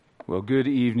Well, good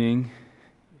evening.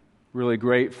 Really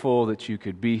grateful that you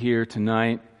could be here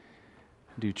tonight.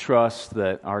 I do trust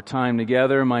that our time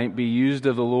together might be used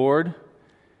of the Lord,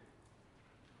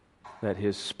 that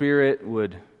His Spirit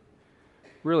would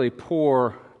really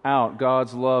pour out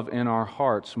God's love in our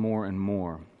hearts more and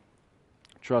more.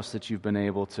 Trust that you've been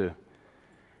able to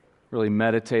really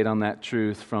meditate on that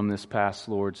truth from this past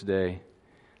Lord's Day,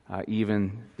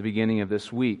 even the beginning of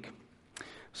this week. I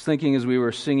was thinking as we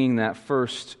were singing that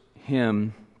first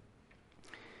hymn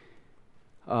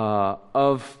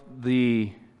of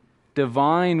the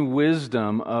divine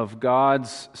wisdom of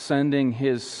God's sending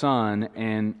His Son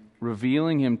and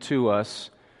revealing Him to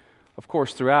us, of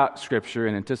course, throughout Scripture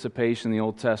in anticipation in the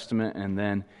Old Testament and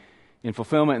then in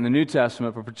fulfillment in the New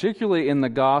Testament, but particularly in the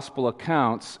Gospel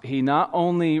accounts. He not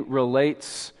only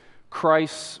relates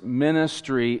Christ's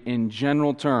ministry in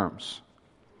general terms,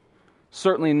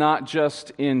 certainly not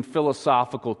just in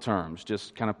philosophical terms,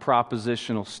 just kind of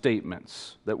propositional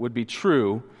statements that would be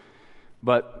true,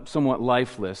 but somewhat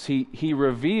lifeless. He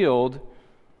revealed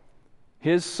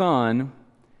His Son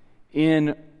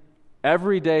in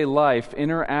everyday life,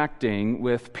 interacting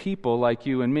with people like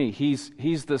you and me.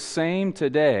 He's the same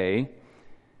today,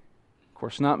 of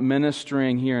course, not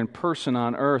ministering here in person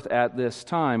on earth at this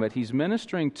time, but He's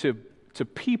ministering to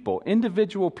people,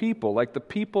 individual people, like the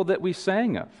people that we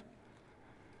sang of.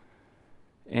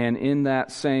 And in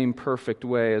that same perfect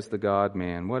way as the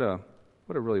God-man. What a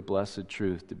really blessed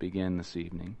truth to begin this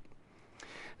evening.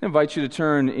 I invite you to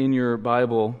turn in your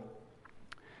Bible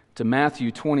to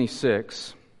Matthew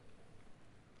 26.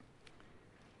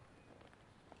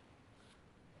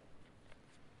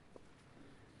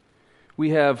 We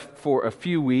have, for a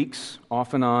few weeks,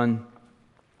 off and on,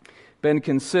 been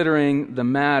considering the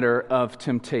matter of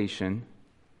temptation.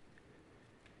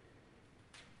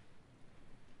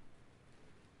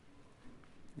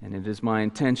 And it is my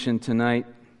intention tonight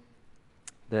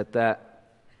that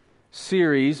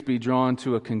series be drawn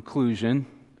to a conclusion.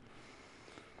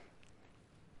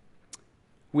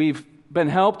 We've been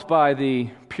helped by the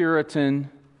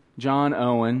Puritan John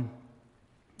Owen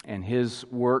and his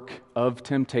work of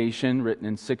temptation, written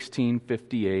in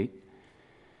 1658.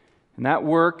 And that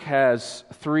work has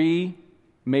three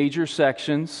major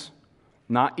sections,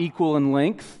 not equal in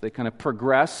length. They kind of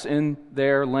progress in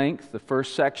their length. The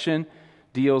first section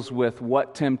deals with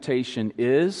what temptation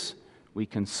is. We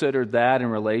considered that in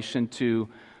relation to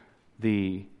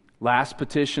the last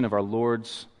petition of our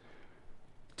Lord's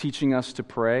teaching us to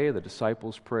pray, the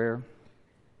disciples' prayer.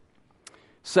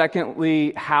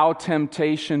 Secondly, how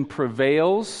temptation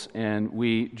prevails, and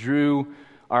we drew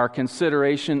our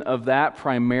consideration of that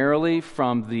primarily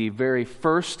from the very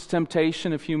first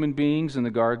temptation of human beings in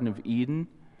the Garden of Eden,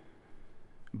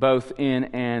 both in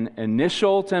an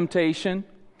initial temptation,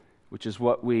 which is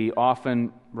what we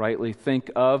often rightly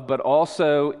think of, but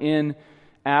also in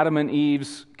Adam and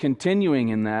Eve's continuing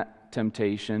in that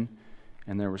temptation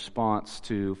and their response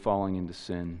to falling into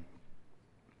sin.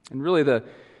 And really the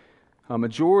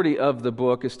majority of the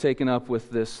book is taken up with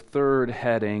this third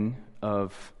heading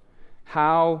of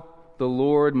how the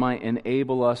Lord might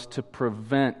enable us to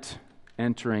prevent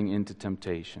entering into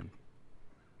temptation.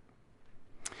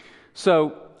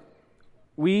 So,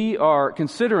 we are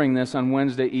considering this on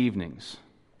Wednesday evenings,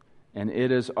 and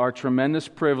it is our tremendous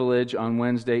privilege on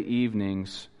Wednesday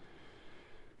evenings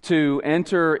to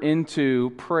enter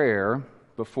into prayer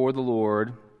before the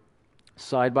Lord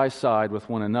side by side with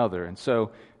one another. And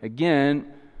so,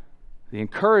 again, the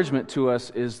encouragement to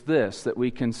us is this, that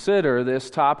we consider this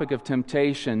topic of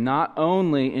temptation not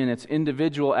only in its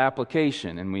individual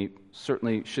application, and we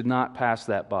certainly should not pass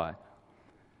that by,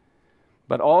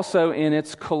 but also in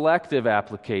its collective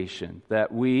application,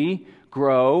 that we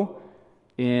grow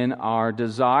in our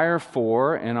desire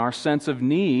for and our sense of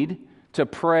need to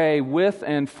pray with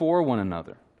and for one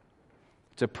another,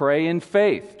 to pray in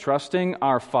faith, trusting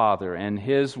our Father and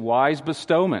His wise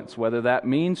bestowments, whether that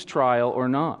means trial or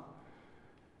not,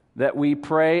 that we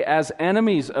pray as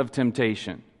enemies of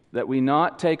temptation, that we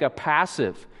not take a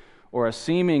passive or a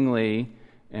seemingly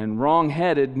and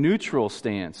wrong-headed neutral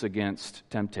stance against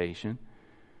temptation,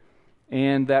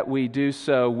 and that we do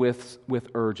so with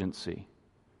urgency,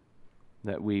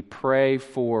 that we pray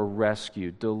for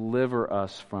rescue, deliver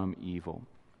us from evil,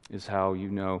 is how you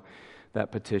know that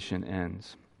petition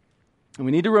ends. And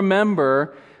we need to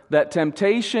remember that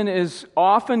temptation is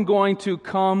often going to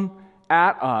come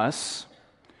at us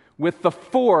with the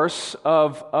force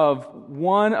of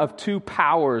one of two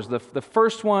powers. The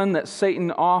first one that Satan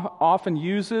often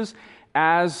uses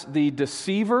as the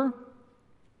deceiver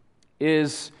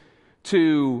is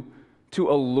to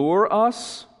allure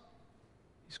us.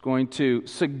 He's going to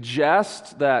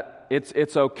suggest that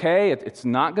it's okay, it's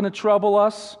not going to trouble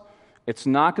us, it's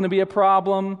not going to be a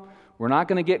problem, we're not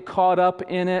going to get caught up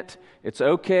in it, it's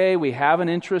okay, we have an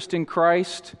interest in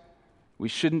Christ, we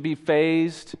shouldn't be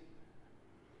fazed.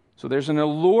 So there's an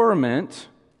allurement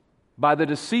by the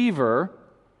deceiver,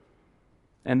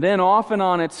 and then often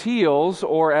on its heels,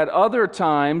 or at other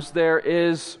times, there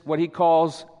is what he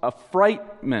calls a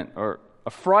frightment, or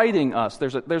affrighting us.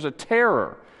 There's a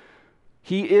terror.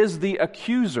 He is the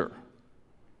accuser.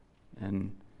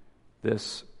 And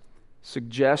this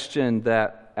suggestion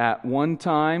that at one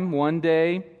time, one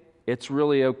day, it's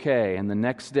really okay, and the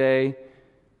next day,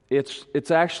 it's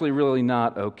actually really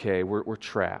not okay. We're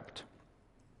trapped.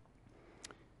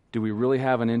 Do we really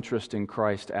have an interest in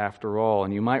Christ after all?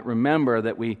 And you might remember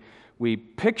that we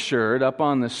pictured up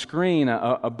on the screen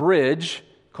a bridge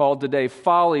called today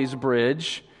Follies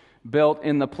Bridge, built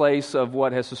in the place of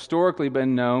what was historically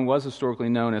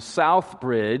known as South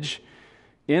Bridge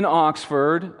in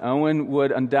Oxford. Owen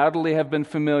would undoubtedly have been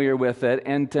familiar with it.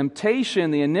 And temptation,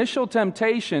 the initial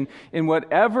temptation in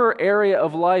whatever area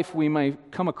of life we may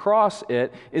come across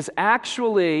it, is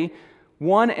actually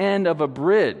one end of a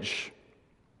bridge.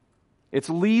 It's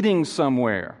leading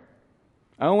somewhere.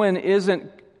 Owen is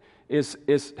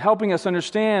helping us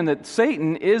understand that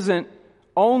Satan isn't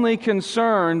only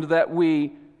concerned that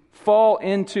we fall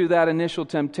into that initial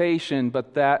temptation,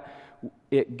 but that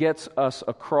it gets us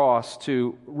across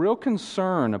to real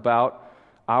concern about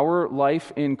our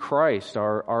life in Christ,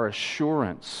 our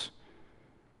assurance,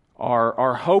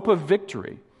 our hope of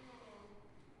victory.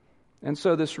 And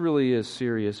so this really is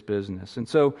serious business. And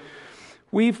so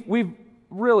we've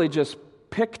really just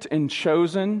picked and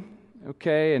chosen,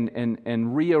 okay,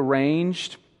 and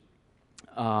rearranged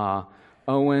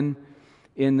Owen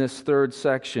in this third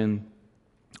section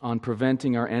on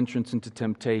preventing our entrance into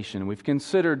temptation. We've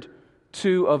considered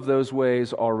two of those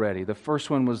ways already. The first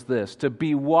one was this: to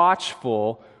be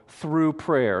watchful through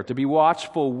prayer, to be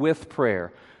watchful with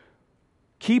prayer.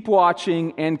 Keep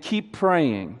watching and keep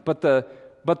praying, but the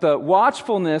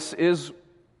watchfulness is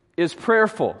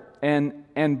prayerful,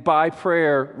 and by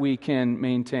prayer we can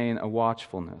maintain a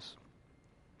watchfulness.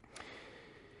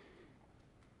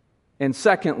 And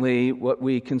secondly, what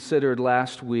we considered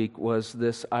last week was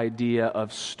this idea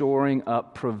of storing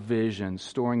up provisions,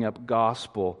 storing up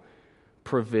gospel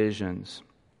provisions.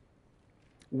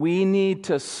 We need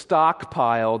to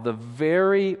stockpile the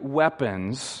very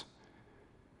weapons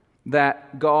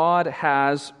that God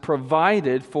has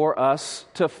provided for us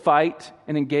to fight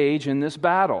and engage in this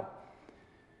battle.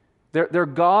 They're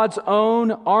God's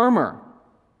own armor,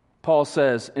 Paul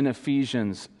says in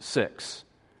Ephesians 6.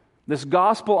 This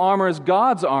gospel armor is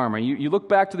God's armor. You look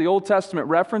back to the Old Testament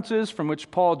references from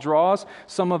which Paul draws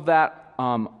some of that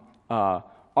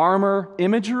armor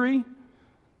imagery.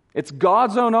 It's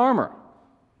God's own armor.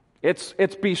 It's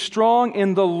be strong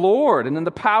in the Lord and in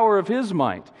the power of His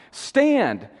might.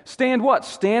 Stand. Stand what?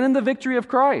 Stand in the victory of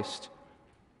Christ.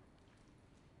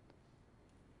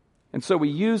 And so we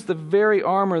use the very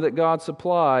armor that God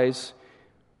supplies,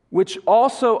 which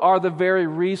also are the very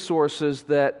resources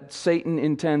that Satan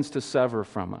intends to sever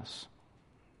from us.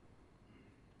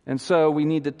 And so we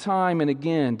need to time and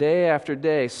again, day after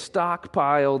day,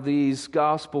 stockpile these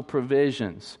gospel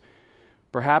provisions.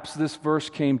 Perhaps this verse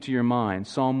came to your mind,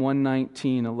 Psalm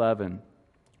 119:11.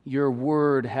 Your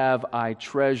word have I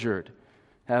treasured,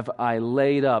 have I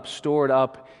laid up, stored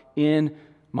up in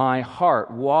my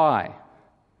heart. Why?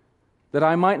 That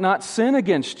I might not sin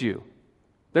against you.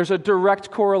 There's a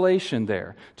direct correlation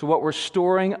there to what we're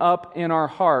storing up in our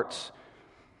hearts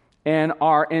and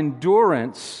our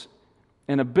endurance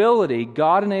and ability,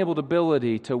 God-enabled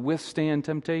ability to withstand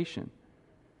temptation.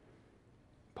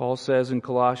 Paul says in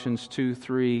Colossians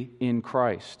 2:3, in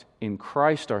Christ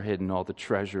are hidden all the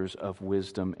treasures of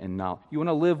wisdom and knowledge. You want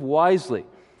to live wisely.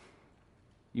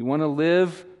 You want to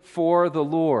live for the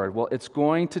Lord. Well, it's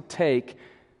going to take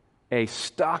a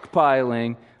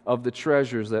stockpiling of the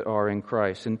treasures that are in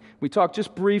Christ. And we talked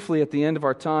just briefly at the end of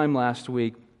our time last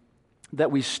week that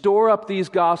we store up these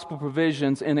gospel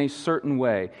provisions in a certain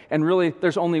way. And really,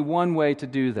 there's only one way to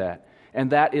do that,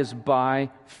 and that is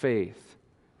by faith.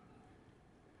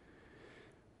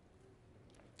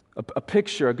 A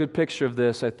good picture of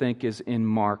this, I think, is in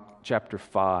Mark chapter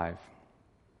 5.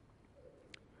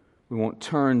 We won't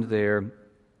turn there,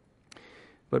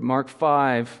 but Mark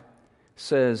 5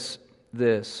 says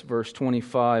this, verse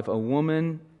 25, a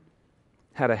woman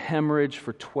had a hemorrhage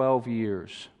for 12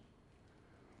 years,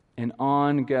 an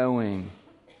ongoing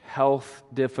health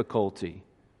difficulty.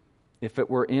 If it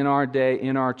were in our day,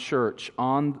 in our church,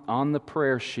 on the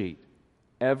prayer sheet,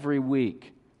 every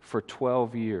week for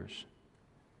 12 years.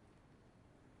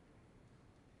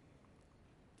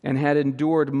 and had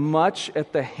endured much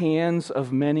at the hands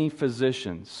of many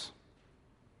physicians.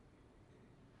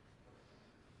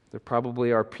 There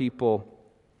probably are people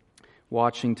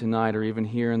watching tonight or even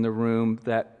here in the room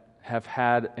that have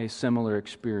had a similar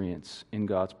experience in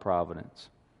God's providence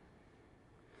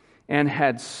and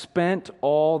had spent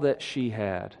all that she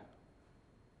had.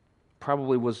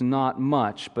 Probably was not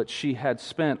much, but she had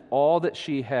spent all that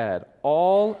she had,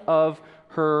 all of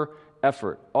her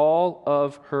effort, all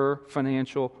of her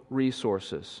financial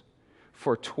resources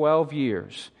for 12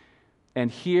 years.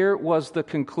 And here was the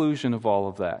conclusion of all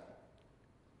of that.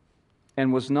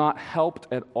 And was not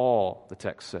helped at all, the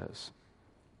text says.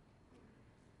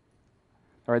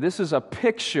 All right, this is a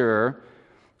picture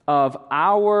of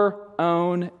our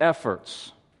own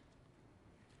efforts,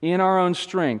 in our own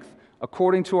strength,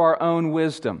 according to our own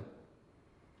wisdom.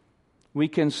 We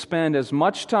can spend as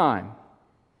much time,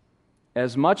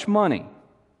 as much money,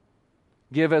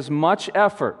 give as much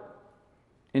effort,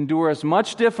 endure as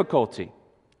much difficulty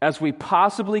as we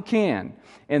possibly can.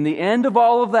 And the end of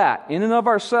all of that, in and of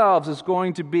ourselves, is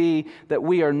going to be that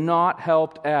we are not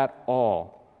helped at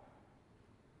all.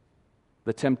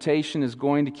 The temptation is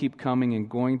going to keep coming and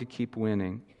going to keep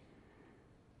winning.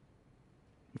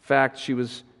 In fact, she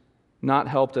was not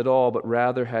helped at all, but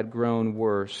rather had grown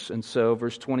worse. And so,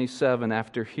 verse 27,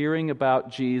 after hearing about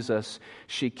Jesus,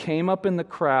 she came up in the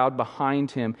crowd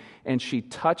behind him and she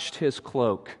touched his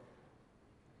cloak.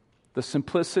 The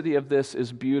simplicity of this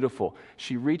is beautiful.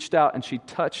 She reached out and she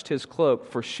touched his cloak,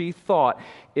 for she thought,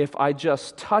 if I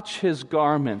just touch his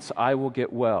garments, I will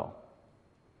get well.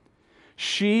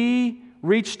 She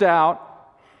reached out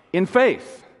in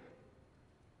faith,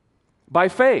 by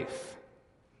faith.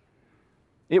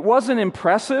 It wasn't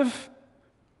impressive.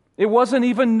 It wasn't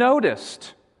even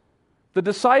noticed. The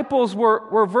disciples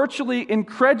were virtually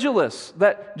incredulous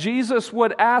that Jesus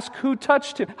would ask who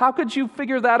touched him. How could you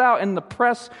figure that out in the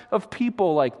press of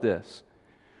people like this?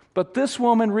 But this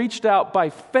woman reached out by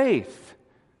faith,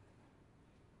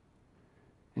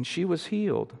 and she was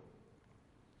healed.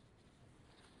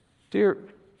 Dear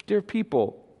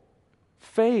people,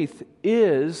 faith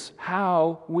is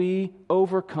how we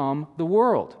overcome the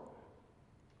world.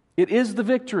 It is the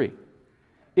victory.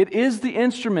 It is the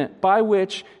instrument by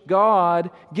which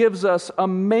God gives us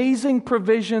amazing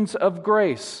provisions of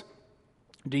grace.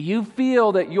 Do you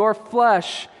feel that your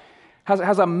flesh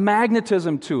has a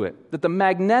magnetism to it? That the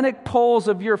magnetic poles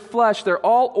of your flesh, they're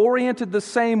all oriented the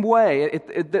same way.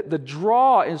 The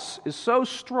draw is so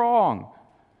strong.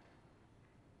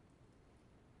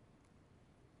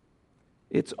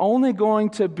 It's only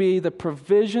going to be the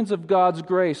provisions of God's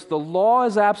grace. The law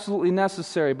is absolutely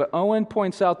necessary, but Owen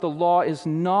points out the law is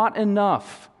not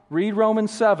enough. Read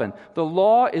Romans 7. The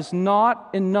law is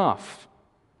not enough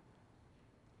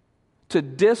to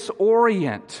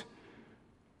disorient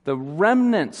the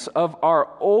remnants of our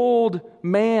old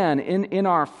man in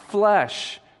our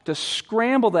flesh, to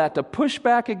scramble that, to push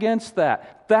back against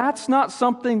that. That's not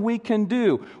something we can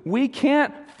do. We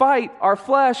can't fight our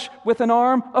flesh with an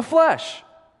arm of flesh.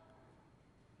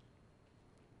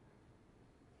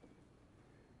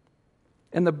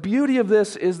 And the beauty of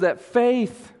this is that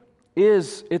faith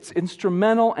it's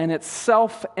instrumental and it's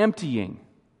self-emptying.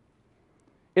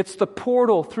 It's the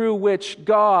portal through which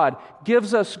God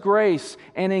gives us grace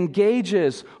and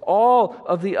engages all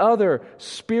of the other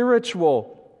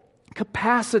spiritual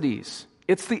capacities.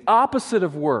 It's the opposite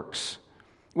of works.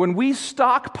 When we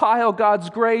stockpile God's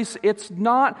grace, it's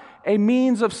not a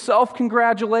means of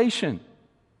self-congratulation.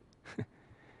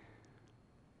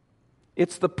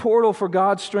 It's the portal for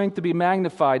God's strength to be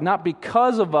magnified, not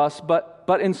because of us,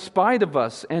 but in spite of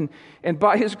us, and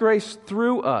by His grace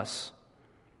through us.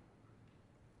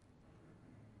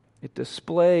 It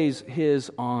displays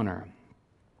His honor.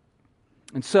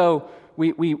 And so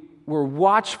we're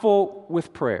watchful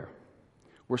with prayer.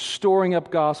 We're storing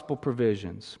up gospel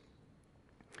provisions.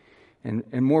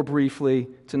 And more briefly,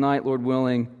 tonight, Lord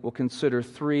willing, we'll consider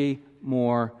three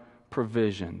more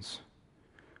provisions.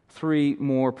 Three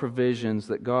more provisions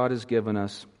that God has given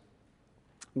us,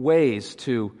 ways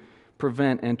to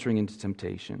prevent entering into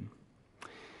temptation.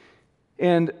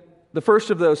 And the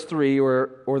first of those three,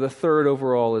 or the third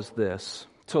overall, is this: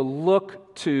 to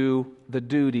look to the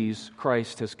duties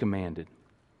Christ has commanded.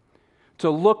 To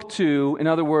look to, in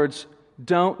other words,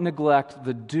 don't neglect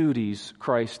the duties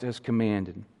Christ has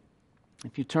commanded.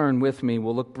 If you turn with me,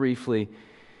 we'll look briefly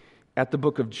at the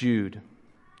book of Jude.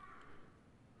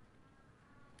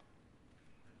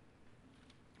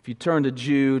 If you turn to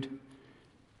Jude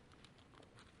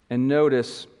and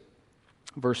notice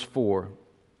verse 4.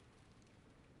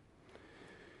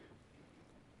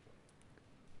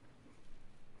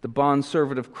 The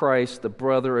bondservant of Christ, the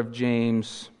brother of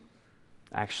James.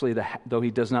 Actually, though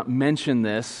he does not mention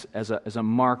this as a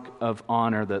mark of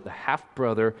honor, the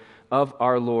half-brother of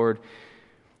our Lord,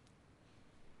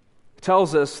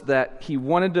 tells us that he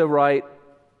wanted to write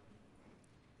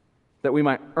that we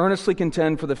might earnestly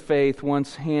contend for the faith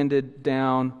once handed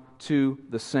down to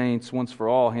the saints, once for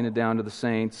all handed down to the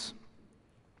saints.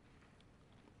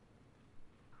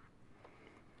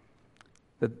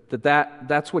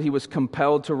 That's what he was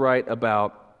compelled to write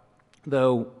about,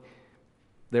 though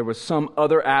there was some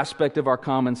other aspect of our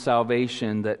common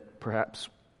salvation that perhaps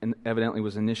and evidently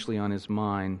was initially on his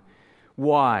mind.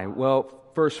 Why? Well,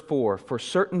 verse 4, "For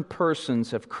certain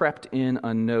persons have crept in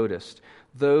unnoticed,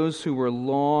 those who were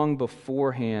long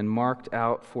beforehand marked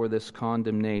out for this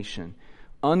condemnation."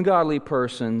 Ungodly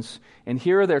persons, and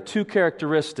here are their two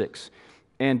characteristics,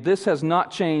 and this has not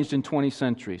changed in 20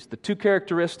 centuries. The two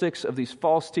characteristics of these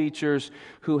false teachers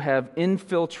who have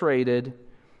infiltrated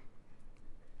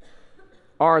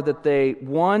are that they,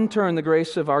 one, turn the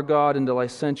grace of our God into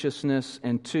licentiousness,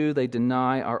 and two, they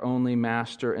deny our only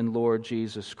Master and Lord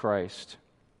Jesus Christ.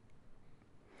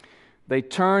 They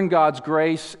turn God's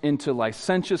grace into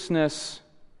licentiousness,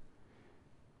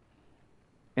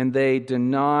 and they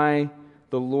deny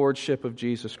the lordship of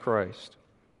Jesus Christ.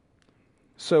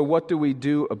 So what do we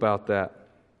do about that?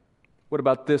 What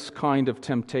about this kind of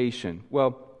temptation?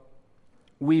 Well,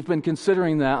 we've been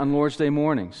considering that on Lord's Day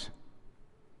mornings.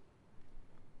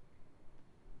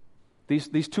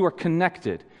 These two are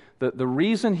connected. The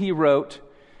reason he wrote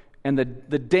and the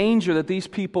danger that these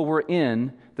people were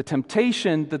in, the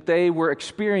temptation that they were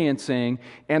experiencing,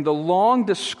 and the long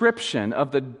description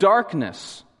of the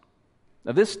darkness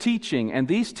of this teaching and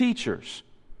these teachers,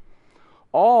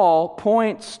 all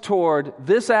points toward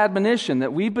this admonition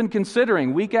that we've been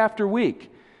considering week after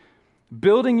week.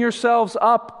 Building yourselves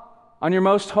up on your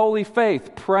most holy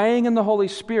faith, praying in the Holy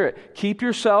Spirit, keep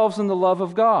yourselves in the love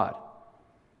of God.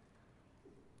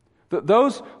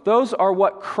 Those are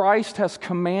what Christ has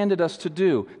commanded us to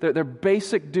do. They're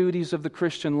basic duties of the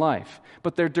Christian life,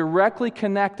 but they're directly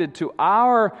connected to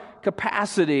our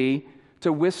capacity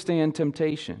to withstand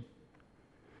temptation.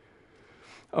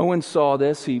 Owen saw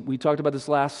this. We talked about this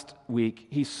last week.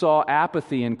 He saw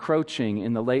apathy encroaching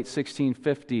in the late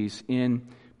 1650s in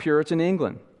Puritan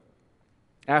England.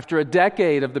 After a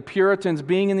decade of the Puritans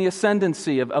being in the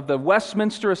ascendancy of the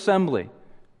Westminster Assembly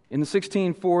in the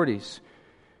 1640s,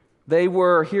 they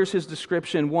were, here's his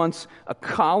description, once a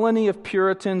colony of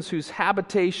Puritans whose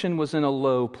habitation was in a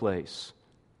low place.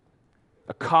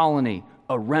 A colony,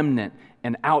 a remnant,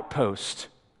 an outpost,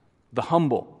 the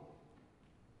humble.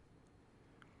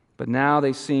 But now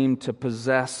they seem to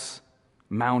possess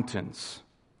mountains.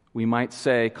 We might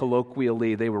say,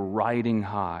 colloquially, they were riding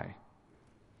high.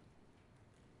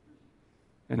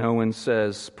 And Owen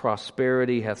says,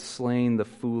 prosperity hath slain the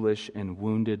foolish and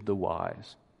wounded the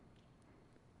wise.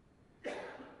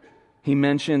 He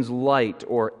mentions light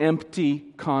or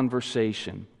empty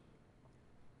conversation.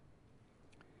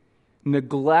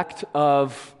 Neglect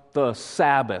of the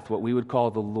Sabbath, what we would call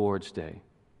the Lord's Day.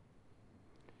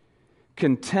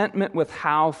 Contentment with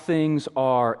how things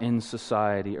are in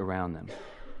society around them.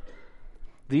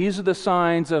 These are the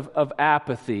signs of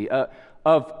apathy,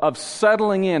 of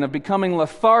settling in, of becoming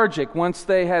lethargic once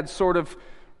they had sort of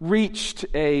reached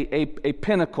a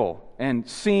pinnacle and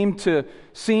seemed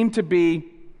to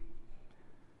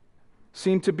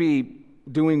be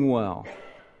doing well.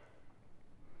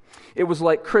 It was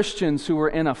like Christians who were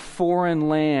in a foreign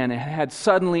land and had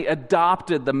suddenly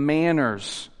adopted the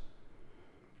manners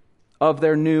of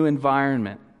their new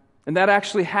environment. And that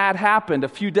actually had happened a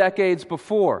few decades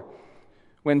before,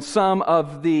 when some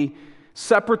of the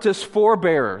separatist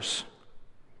forebearers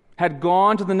had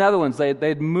gone to the Netherlands. They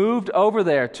had moved over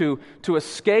there to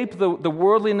escape the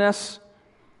worldliness,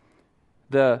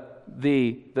 the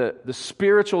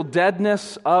spiritual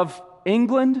deadness of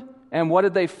England. And what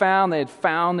had they found? They had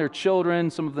found their children,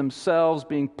 some of themselves,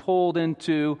 being pulled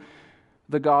into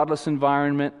the godless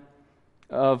environment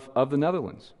of the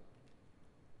Netherlands.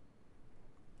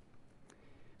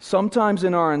 Sometimes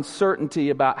in our uncertainty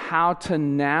about how to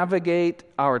navigate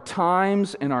our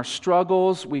times and our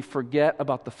struggles, we forget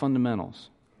about the fundamentals.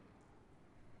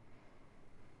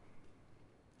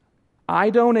 I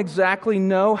don't exactly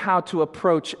know how to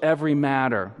approach every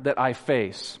matter that I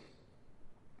face,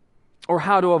 or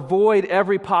how to avoid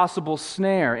every possible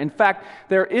snare. In fact,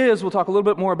 we'll talk a little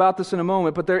bit more about this in a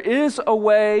moment, but there is a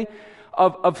way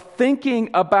of thinking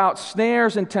about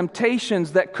snares and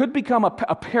temptations that could become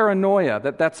a paranoia,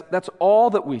 that's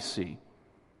all that we see.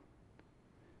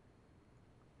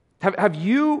 Have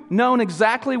you known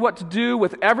exactly what to do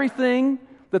with everything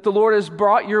that the Lord has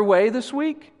brought your way this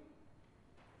week?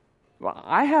 Well,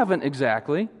 I haven't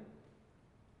exactly.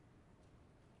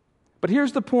 But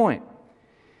here's the point.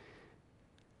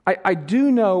 I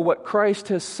do know what Christ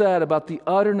has said about the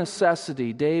utter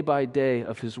necessity day by day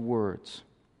of His words.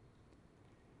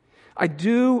 I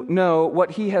do know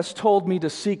what He has told me to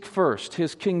seek first,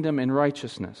 His kingdom and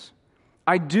righteousness.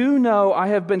 I do know I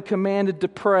have been commanded to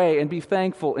pray and be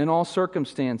thankful in all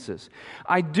circumstances.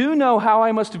 I do know how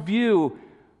I must view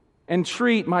and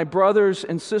treat my brothers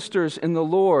and sisters in the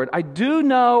Lord. I do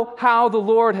know how the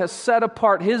Lord has set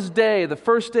apart His day, the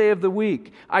first day of the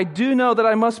week. I do know that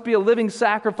I must be a living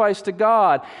sacrifice to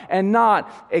God and not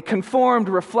a conformed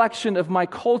reflection of my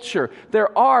culture.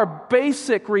 There are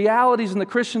basic realities in the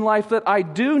Christian life that I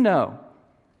do know.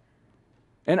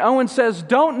 And Owen says,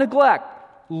 don't neglect.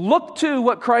 Look to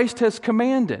what Christ has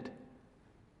commanded.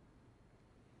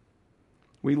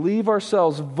 We leave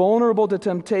ourselves vulnerable to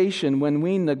temptation when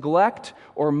we neglect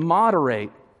or moderate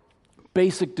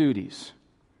basic duties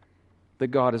that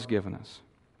God has given us.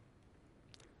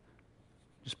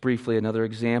 Just briefly, another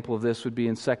example of this would be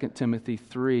in 2 Timothy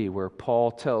 3, where Paul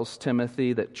tells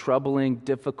Timothy that troubling,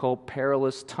 difficult,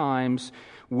 perilous times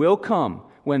will come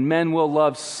when men will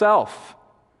love self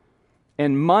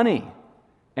and money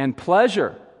and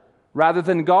pleasure rather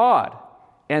than God.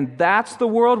 And that's the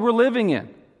world we're living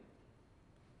in.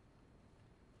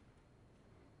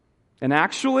 And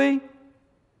actually,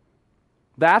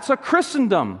 that's a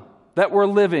Christendom that we're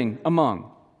living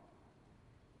among.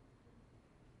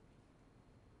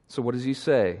 So what does he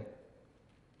say?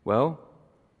 Well,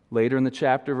 later in the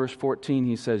chapter, verse 14,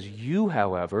 he says, you,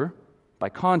 however, by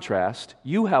contrast,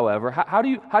 you, however, how do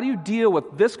you deal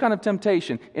with this kind of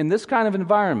temptation in this kind of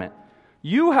environment?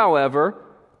 You, however,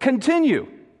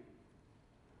 continue.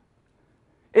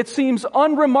 It seems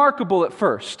unremarkable at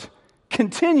first.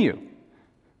 Continue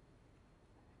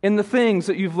in the things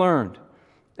that you've learned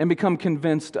and become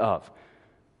convinced of.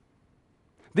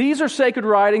 These are sacred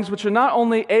writings which are not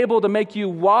only able to make you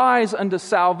wise unto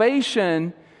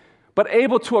salvation, but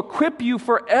able to equip you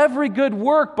for every good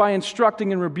work by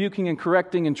instructing and rebuking and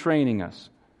correcting and training us.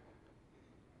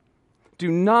 Do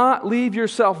not leave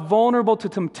yourself vulnerable to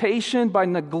temptation by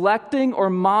neglecting or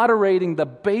moderating the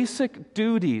basic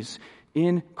duties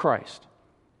in Christ.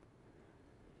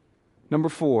 Number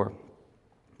 4,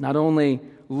 not only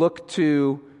look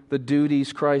to the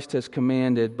duties Christ has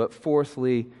commanded, but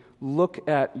fourthly, look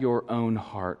at your own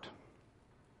heart.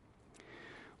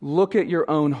 Look at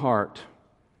your own heart.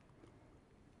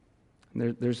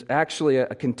 There's actually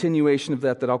a continuation of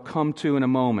that I'll come to in a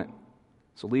moment.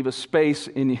 So leave a space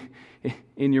in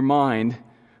your mind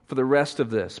for the rest of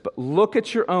this. But look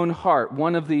at your own heart.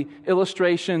 One of the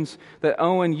illustrations that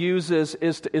Owen uses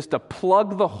is to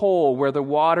plug the hole where the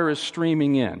water is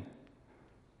streaming in.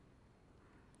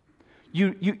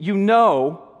 You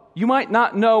know, you might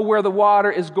not know where the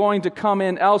water is going to come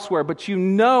in elsewhere, but you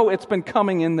know it's been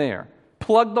coming in there.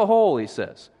 Plug the hole, he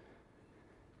says.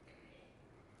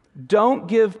 Don't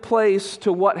give place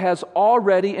to what has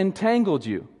already entangled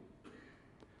you.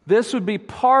 This would be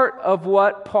part of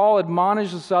what Paul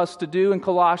admonishes us to do in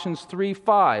Colossians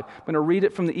 3:5. I'm going to read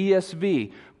it from the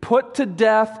ESV. Put to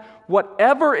death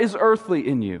whatever is earthly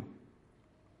in you.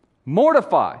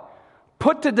 Mortify.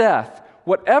 Put to death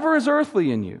whatever is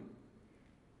earthly in you.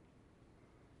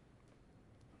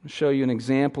 I'll show you an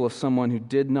example of someone who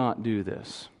did not do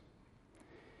this.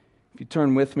 If you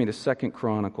turn with me to 2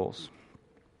 Chronicles.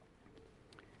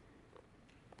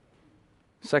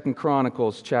 2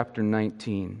 Chronicles chapter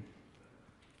 19.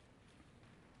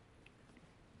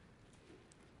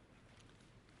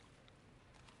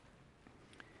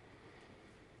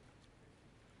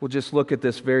 We'll just look at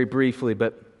this very briefly,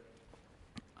 but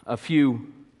a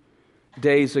few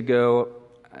days ago,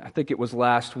 I think it was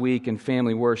last week in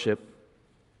family worship,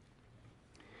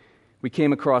 we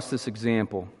came across this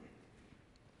example.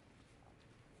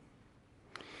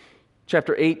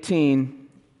 Chapter 18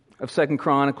 of 2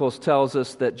 Chronicles tells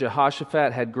us that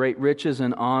Jehoshaphat had great riches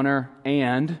and honor,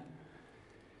 and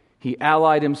he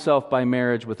allied himself by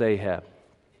marriage with Ahab.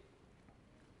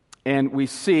 And we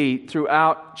see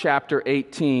throughout chapter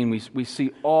 18, we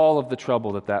see all of the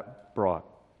trouble that brought.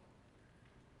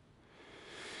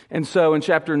 And so in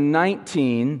chapter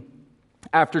 19,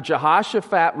 after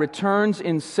Jehoshaphat returns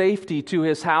in safety to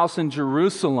his house in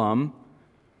Jerusalem,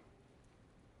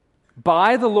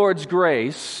 by the Lord's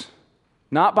grace,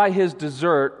 not by his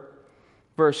desert,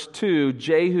 verse 2,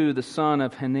 Jehu the son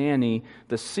of Hanani,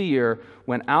 the seer,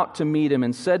 went out to meet him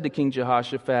and said to King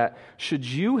Jehoshaphat, should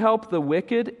you help the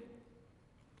wicked,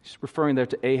 he's referring there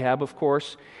to Ahab, of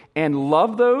course, and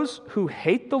love those who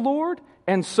hate the Lord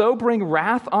and so bring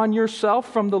wrath on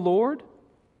yourself from the Lord?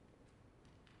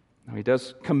 Now, he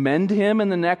does commend him in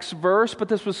the next verse, but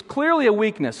this was clearly a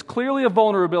weakness, clearly a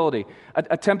vulnerability,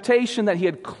 a temptation that he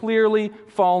had clearly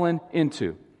fallen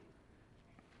into.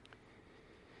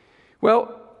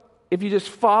 Well, if you just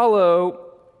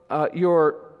follow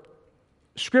your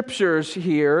scriptures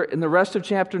here in the rest of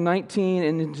chapter 19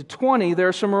 and into 20, there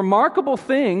are some remarkable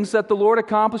things that the Lord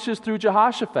accomplishes through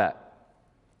Jehoshaphat.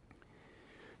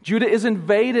 Judah is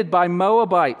invaded by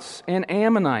Moabites and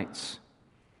Ammonites.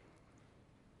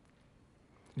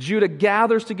 Judah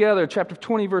gathers together, chapter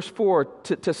 20, verse 4,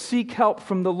 to seek help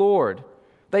from the Lord.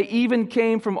 They even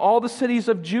came from all the cities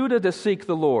of Judah to seek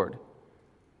the Lord.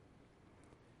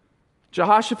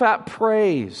 Jehoshaphat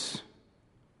prays.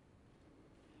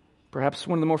 Perhaps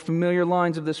one of the more familiar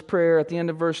lines of this prayer at the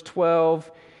end of verse 12,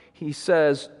 he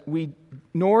says,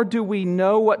 "Nor do we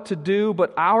know what to do,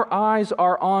 but our eyes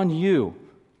are on you."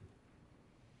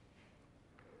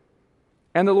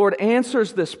 And the Lord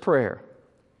answers this prayer.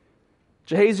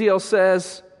 Jahaziel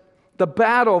says, the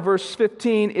battle, verse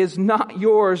 15, is not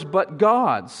yours but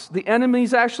God's. The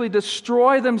enemies actually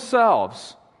destroy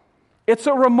themselves. It's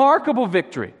a remarkable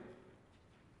victory.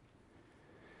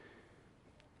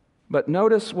 But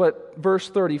notice what verse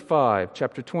 35,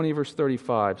 chapter 20, verse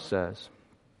 35 says.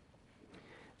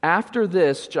 After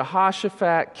this,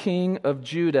 Jehoshaphat, king of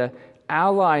Judah,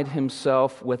 allied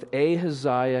himself with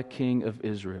Ahaziah, king of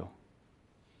Israel.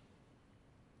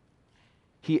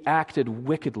 He acted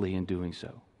wickedly in doing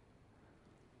so.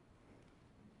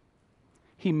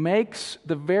 He makes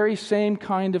the very same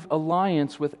kind of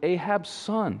alliance with Ahab's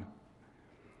son.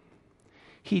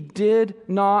 He did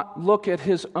not look at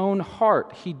his own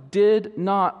heart. He did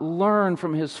not learn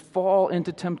from his fall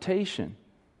into temptation.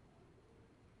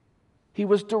 He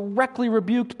was directly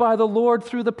rebuked by the Lord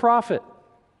through the prophet.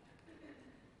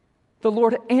 The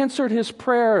Lord answered his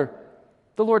prayer.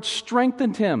 The Lord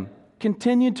strengthened him,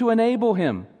 continued to enable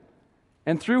him,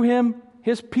 and through him,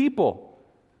 his people.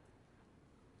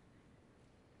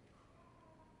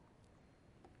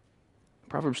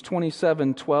 Proverbs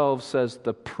 27:12 says,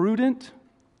 the prudent,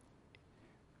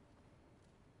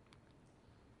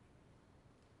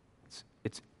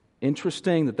 it's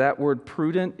interesting that word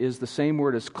prudent is the same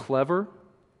word as clever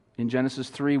in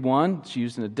Genesis 3:1. It's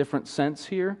used in a different sense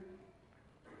here.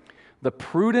 The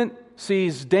prudent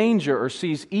sees danger or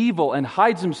sees evil and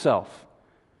hides himself,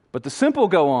 but the simple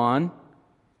go on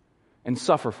and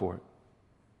suffer for it.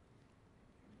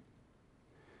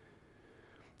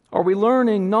 Are we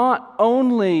learning not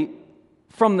only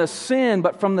from the sin,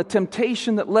 but from the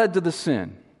temptation that led to the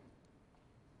sin?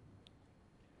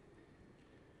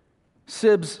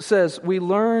 Sibbs says, we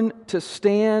learn to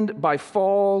stand by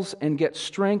falls and get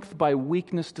strength by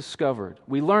weakness discovered.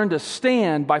 We learn to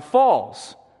stand by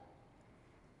falls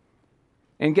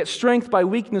and get strength by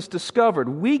weakness discovered.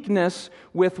 Weakness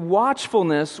with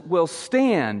watchfulness will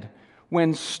stand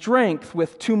when strength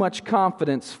with too much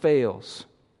confidence fails.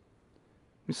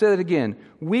 Let me say that again.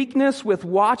 Weakness with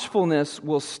watchfulness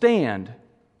will stand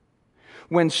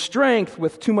when strength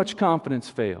with too much confidence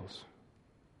fails.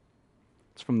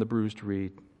 It's from the Bruised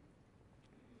Reed.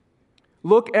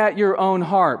 Look at your own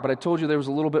heart, but I told you there was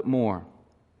a little bit more.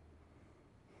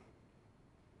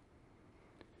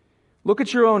 Look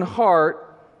at your own heart,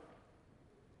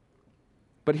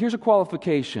 but here's a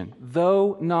qualification,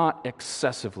 though not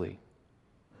excessively.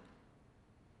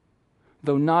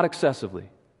 Though not excessively.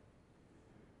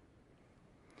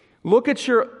 Look at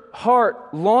your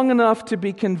heart long enough to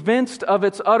be convinced of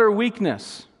its utter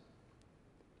weakness,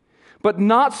 but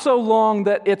not so long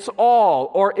that it's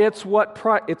all or it's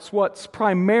what's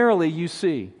primarily you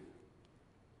see.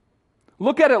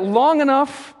 Look at it long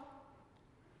enough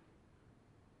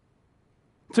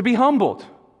to be humbled,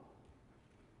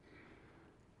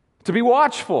 to be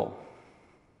watchful,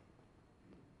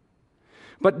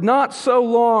 but not so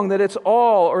long that it's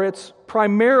all or it's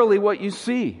primarily what you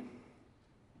see.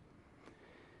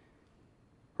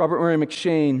 Robert Murray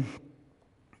McCheyne,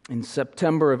 in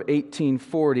September of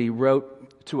 1840,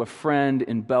 wrote to a friend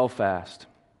in Belfast.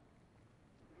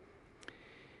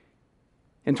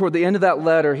 And toward the end of that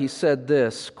letter, he said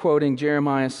this, quoting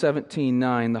Jeremiah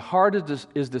 17:9, "The heart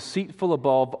is deceitful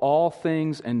above all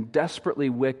things and desperately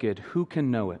wicked. Who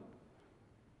can know it?"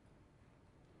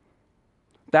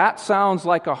 That sounds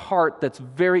like a heart that's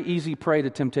very easy prey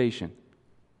to temptation.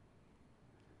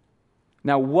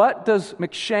 Now, what does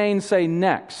McCheyne say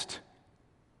next?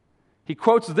 He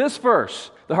quotes this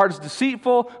verse, "The heart is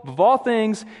deceitful above all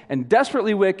things and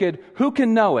desperately wicked. Who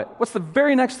can know it?" What's the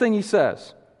very next thing he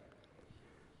says?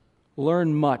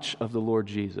 Learn much of the Lord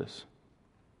Jesus.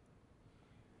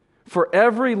 For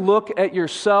every look at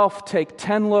yourself, take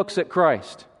 10 looks at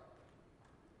Christ.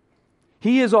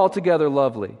 He is altogether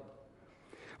lovely.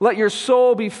 Let your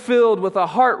soul be filled with a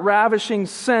heart-ravishing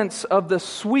sense of the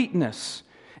sweetness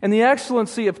and the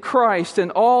excellency of Christ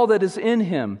and all that is in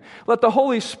Him. Let the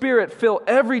Holy Spirit fill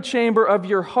every chamber of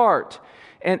your heart.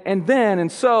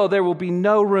 And so there will be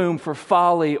no room for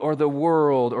folly or the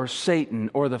world or Satan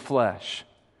or the flesh.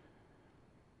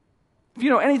 If you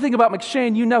know anything about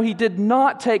M'Cheyne, you know he did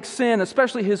not take sin,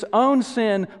 especially his own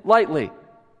sin, lightly.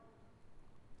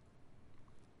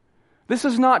 This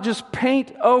is not just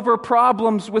paint over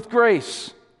problems with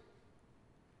grace.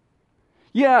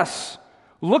 Yes,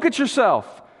 look at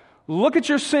yourself. Look at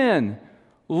your sin.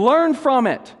 Learn from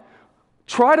it.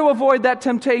 Try to avoid that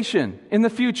temptation in the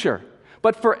future.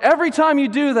 But for every time you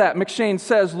do that, M'Cheyne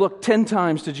says, look 10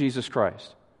 times to Jesus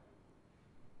Christ.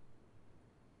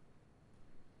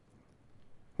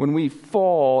 When we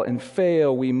fall and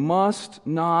fail, we must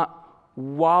not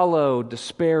wallow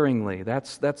despairingly.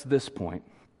 That's this point.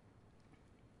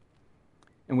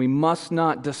 And we must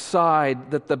not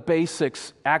decide that the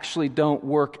basics actually don't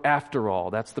work after all.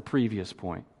 That's the previous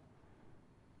point.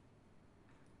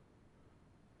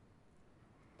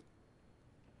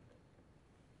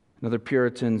 Another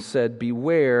Puritan said,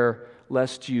 beware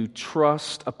lest you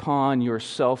trust upon your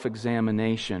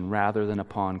self-examination rather than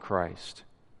upon Christ.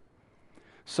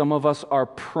 Some of us are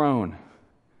prone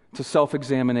to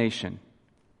self-examination.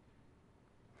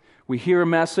 We hear a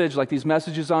message like these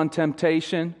messages on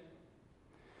temptation,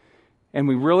 and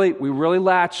we really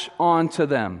latch on to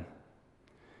them,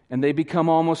 and they become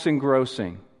almost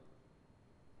engrossing.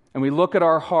 And we look at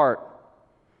our heart,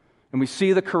 and we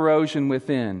see the corrosion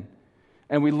within,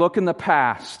 and we look in the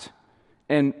past,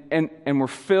 and we're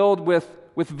filled with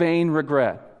vain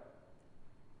regret.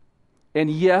 And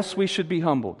yes, we should be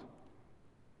humbled.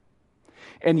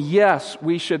 And yes,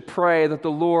 we should pray that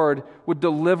the Lord would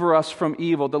deliver us from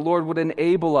evil. The Lord would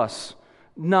enable us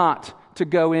not to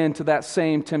go into that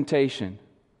same temptation.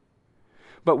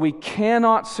 But we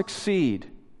cannot succeed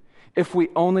if we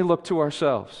only look to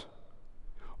ourselves,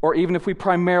 or even if we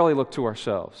primarily look to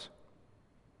ourselves.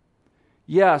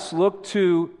 Yes, look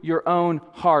to your own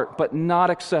heart, but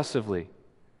not excessively.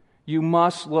 You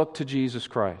must look to Jesus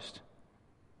Christ.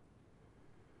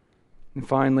 And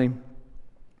finally,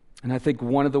 and I think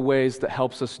one of the ways that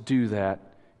helps us do that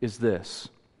is this.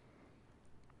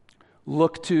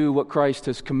 Look to what Christ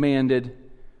has commanded.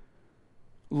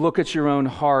 Look at your own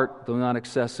heart, though not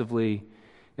excessively.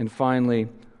 And finally,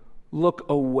 look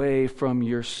away from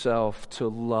yourself to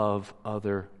love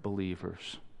other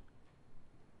believers.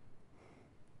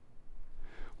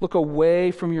 Look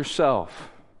away from yourself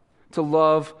to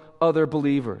love other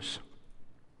believers.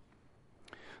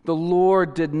 The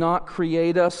Lord did not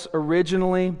create us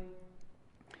originally,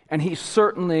 and He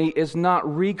certainly is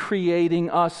not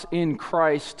recreating us in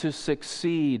Christ to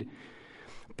succeed,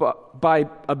 but by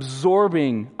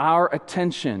absorbing our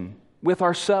attention with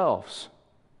ourselves.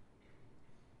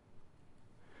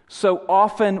 So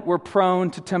often we're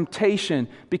prone to temptation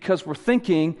because we're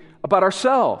thinking about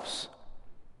ourselves.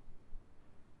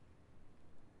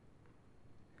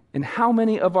 And how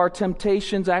many of our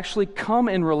temptations actually come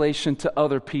in relation to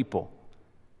other people?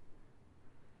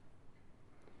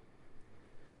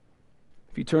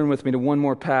 If you turn with me to one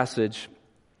more passage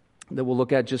that we'll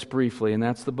look at just briefly, and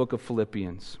that's the book of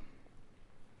Philippians.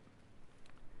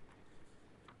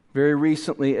 Very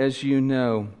recently, as you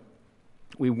know,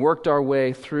 we worked our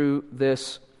way through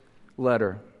this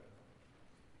letter.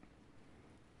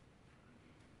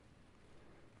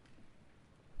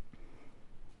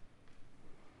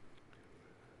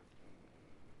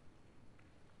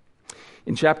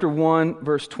 In chapter 1,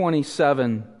 verse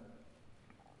 27,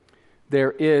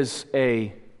 there is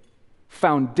a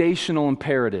foundational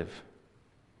imperative.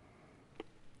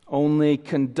 Only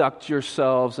conduct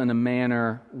yourselves in a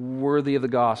manner worthy of the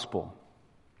gospel.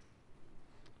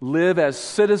 Live as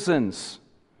citizens,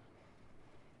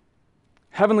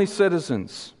 heavenly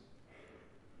citizens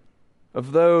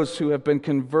of those who have been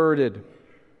converted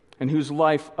and whose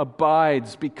life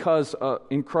abides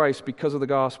in Christ because of the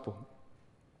gospel.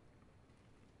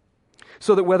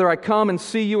 So that whether I come and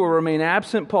see you or remain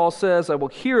absent, Paul says, I will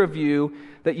hear of you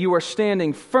that you are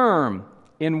standing firm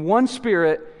in one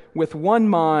spirit, with one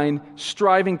mind,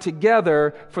 striving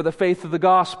together for the faith of the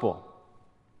gospel.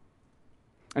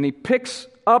 And he picks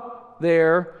up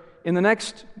there in the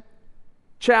next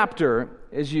chapter,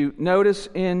 as you notice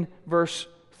in verse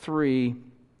 3. In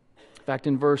fact,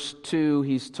 in verse 2,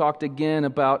 he's talked again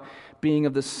about being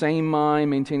of the same mind,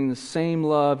 maintaining the same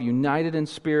love, united in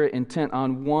spirit, intent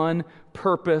on one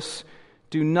purpose,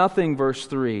 Do nothing, verse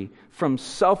 3, from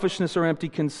selfishness or empty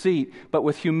conceit, but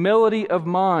with humility of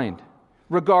mind,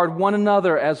 regard one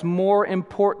another as more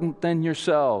important than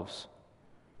yourselves.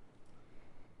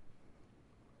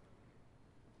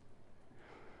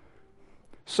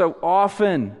 So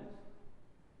often,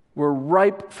 we're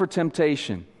ripe for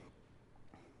temptation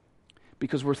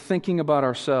because we're thinking about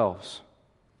ourselves.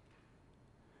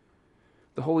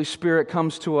 The Holy Spirit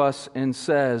comes to us and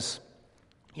says,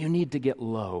 you need to get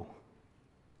low.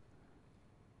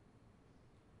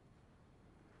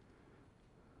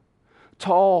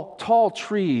 Tall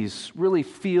trees really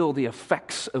feel the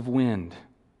effects of wind.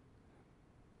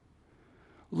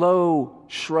 Low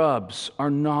shrubs are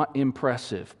not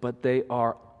impressive, but they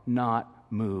are not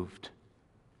moved.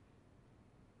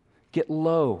 Get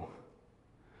low.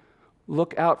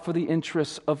 Look out for the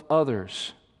interests of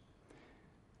others.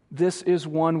 This is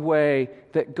one way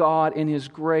that God, in His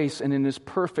grace and in His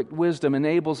perfect wisdom,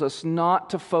 enables us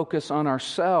not to focus on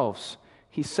ourselves.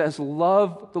 He says,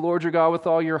 love the Lord your God with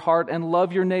all your heart and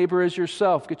love your neighbor as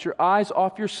yourself. Get your eyes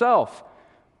off yourself.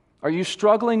 Are you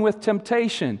struggling with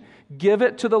temptation? Give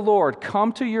it to the Lord.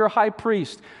 Come to your high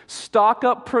priest. Stock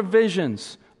up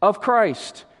provisions of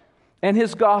Christ and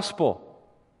His gospel.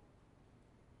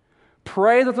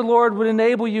 Pray that the Lord would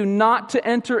enable you not to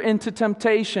enter into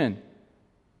temptation.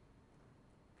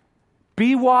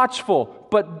 Be watchful,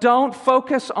 but don't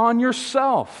focus on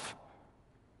yourself.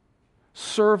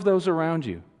 Serve those around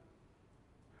you.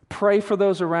 Pray for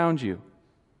those around you.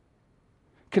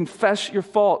 Confess your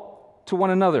fault to one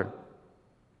another.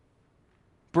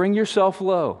 Bring yourself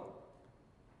low,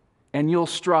 and you'll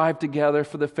strive together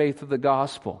for the faith of the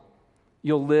gospel.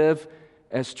 You'll live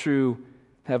as true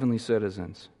heavenly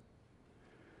citizens.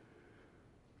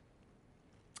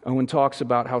 Owen talks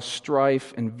about how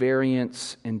strife and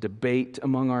variance and debate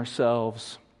among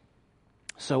ourselves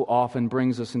so often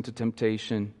brings us into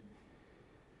temptation.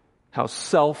 How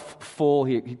self-full,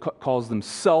 he calls them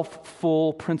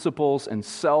self-full principles and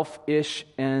selfish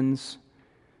ends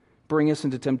bring us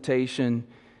into temptation.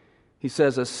 He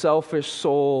says, a selfish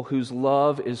soul whose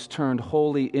love is turned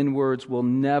wholly inwards will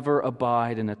never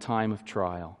abide in a time of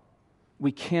trial.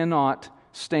 We cannot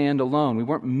stand alone. We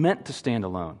weren't meant to stand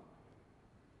alone.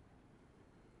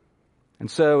 And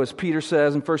so, as Peter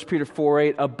says in 1 Peter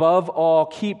 4:8, above all,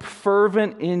 keep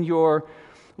fervent in your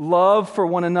love for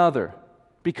one another,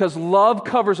 because love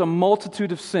covers a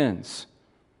multitude of sins.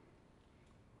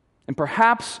 And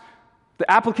perhaps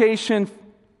the application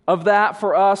of that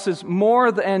for us is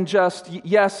more than just,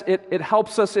 yes, it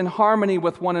helps us in harmony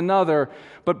with one another,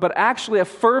 but actually a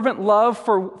fervent love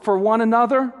for one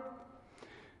another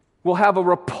will have a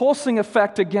repulsing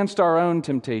effect against our own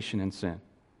temptation and sin.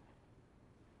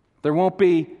 There won't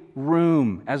be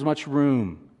as much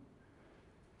room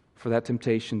for that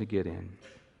temptation to get in.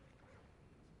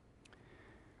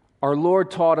 Our Lord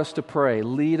taught us to pray,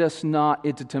 lead us not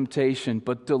into temptation,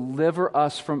 but deliver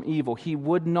us from evil. He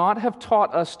would not have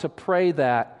taught us to pray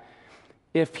that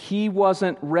if He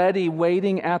wasn't ready,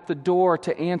 waiting at the door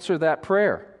to answer that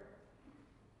prayer.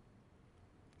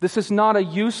 This is not a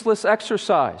useless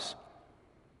exercise.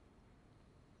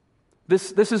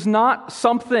 This is not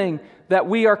something that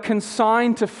we are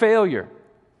consigned to failure.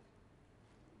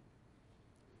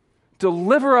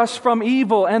 Deliver us from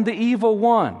evil and the evil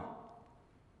one.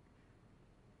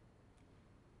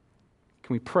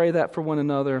 Can we pray that for one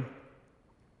another?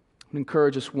 I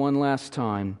encourage us one last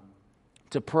time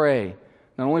to pray,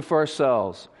 not only for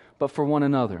ourselves, but for one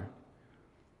another,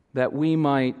 that we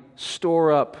might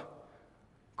store up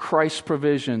Christ's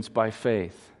provisions by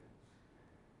faith,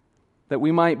 that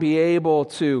we might be able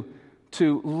to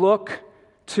look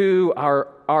to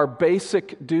our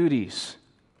basic duties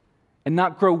and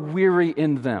not grow weary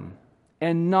in them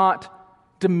and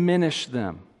not diminish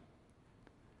them.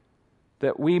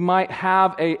 That we might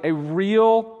have a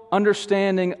real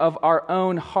understanding of our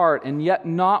own heart, and yet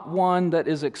not one that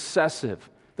is excessive,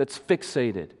 that's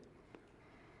fixated.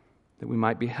 That we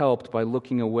might be helped by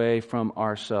looking away from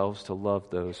ourselves to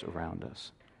love those around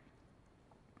us.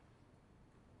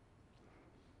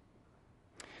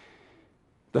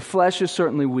 The flesh is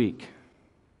certainly weak.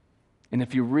 And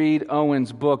if you read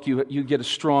Owen's book, you get a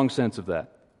strong sense of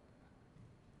that.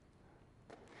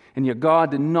 And yet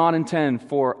God did not intend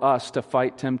for us to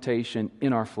fight temptation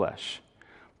in our flesh,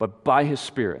 but by His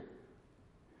Spirit.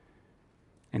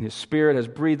 And His Spirit has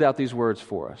breathed out these words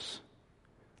for us.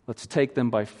 Let's take them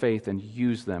by faith and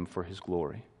use them for His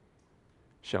glory.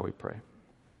 Shall we pray?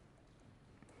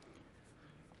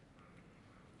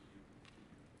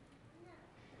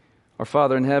 Our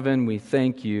Father in heaven, we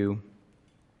thank You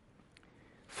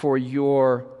for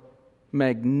Your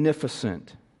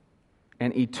magnificent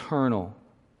and eternal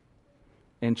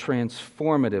and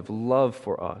transformative love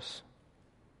for us.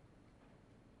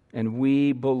 And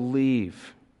we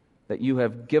believe that you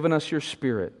have given us your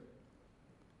Spirit,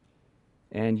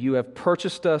 and you have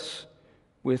purchased us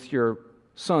with your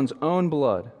Son's own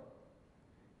blood,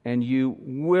 and you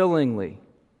willingly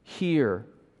hear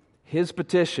his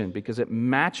petition because it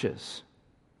matches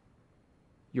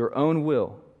your own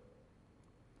will,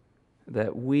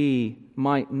 that we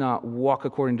might not walk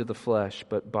according to the flesh,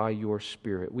 but by your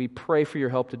Spirit. We pray for your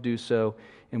help to do so,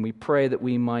 and we pray that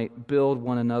we might build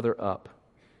one another up.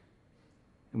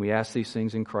 And we ask these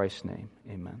things in Christ's name.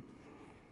 Amen.